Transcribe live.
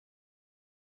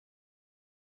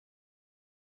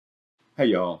Hey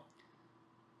y'all,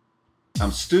 I'm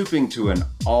stooping to an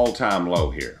all-time low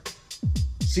here.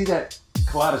 See that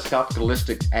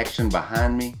kaleidoscopic action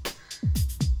behind me?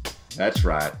 That's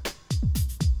right.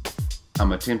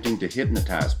 I'm attempting to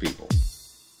hypnotize people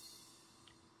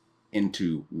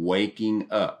into waking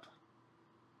up,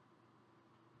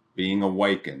 being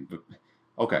awakened.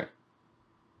 Okay,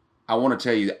 I want to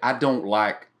tell you, I don't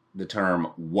like the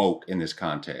term woke in this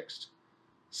context.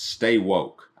 Stay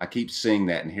woke. I keep seeing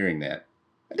that and hearing that.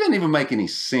 It doesn't even make any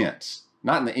sense.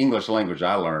 Not in the English language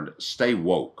I learned. Stay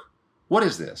woke. What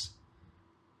is this?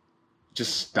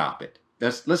 Just stop it.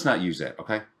 Let's not use that,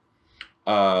 okay?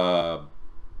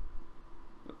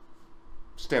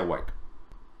 Stay awake.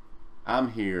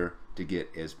 I'm here to get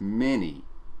as many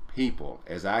people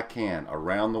as I can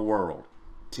around the world,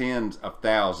 tens of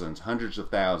thousands, hundreds of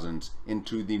thousands,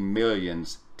 into the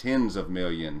millions, tens of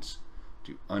millions,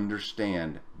 to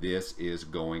understand this is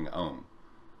going on.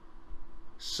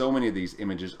 So many of these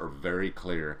images are very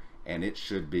clear, and it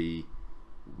should be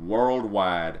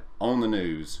worldwide on the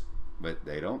news, but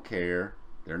they don't care.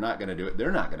 They're not going to do it.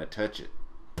 They're not going to touch it.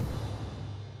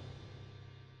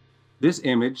 This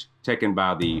image taken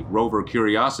by the rover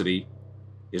Curiosity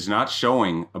is not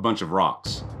showing a bunch of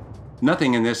rocks.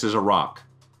 Nothing in this is a rock.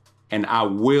 And I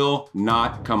will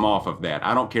not come off of that.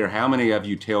 I don't care how many of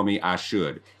you tell me I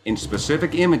should. In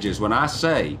specific images, when I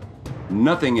say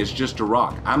nothing is just a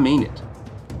rock, I mean it.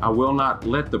 I will not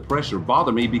let the pressure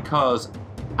bother me because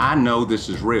I know this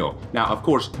is real. Now, of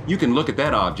course, you can look at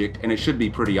that object and it should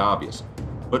be pretty obvious,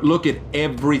 but look at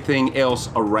everything else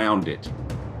around it.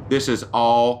 This is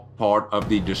all part of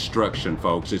the destruction,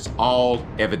 folks. It's all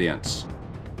evidence.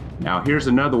 Now, here's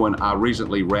another one I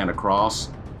recently ran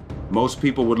across. Most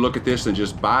people would look at this and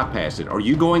just bypass it. Are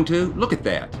you going to? Look at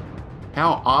that.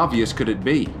 How obvious could it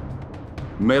be?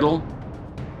 Metal,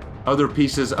 other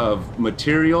pieces of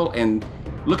material, and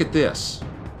look at this.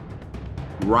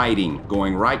 Writing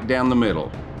going right down the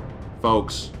middle.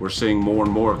 Folks, we're seeing more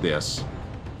and more of this.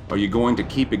 Are you going to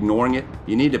keep ignoring it?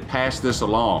 You need to pass this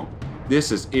along.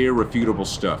 This is irrefutable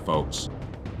stuff, folks.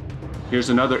 Here's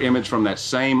another image from that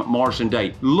same Martian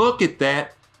day. Look at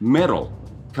that metal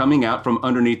coming out from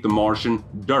underneath the Martian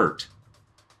dirt.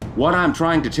 What I'm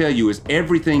trying to tell you is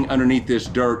everything underneath this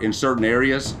dirt in certain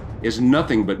areas is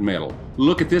nothing but metal.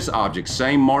 Look at this object,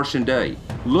 same Martian day.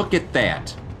 Look at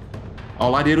that.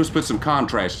 All I did was put some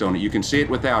contrast on it. You can see it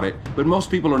without it, but most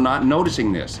people are not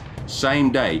noticing this. Same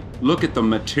day. Look at the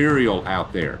material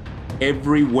out there.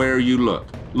 Everywhere you look.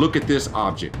 Look at this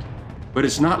object. But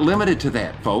it's not limited to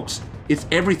that, folks. It's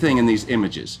everything in these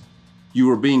images. You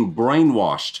are being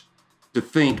brainwashed to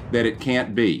think that it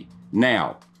can't be.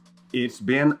 Now, it's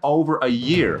been over a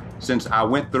year since I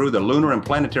went through the Lunar and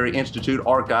Planetary Institute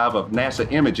archive of NASA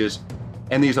images,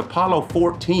 and these Apollo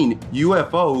 14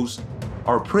 UFOs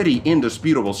are pretty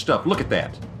indisputable stuff. Look at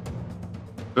that.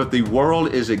 But the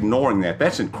world is ignoring that.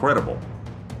 That's incredible.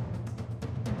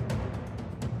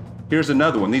 Here's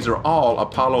another one. These are all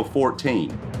Apollo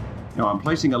 14. Now, I'm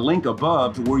placing a link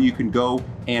above to where you can go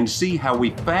and see how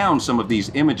we found some of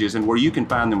these images and where you can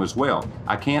find them as well.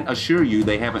 I can't assure you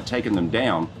they haven't taken them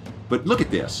down, but look at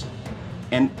this.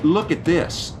 And look at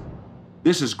this.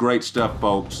 This is great stuff,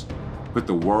 folks, but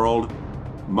the world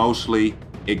mostly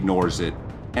ignores it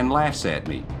and laughs at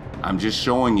me. I'm just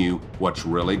showing you what's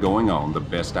really going on the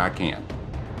best I can.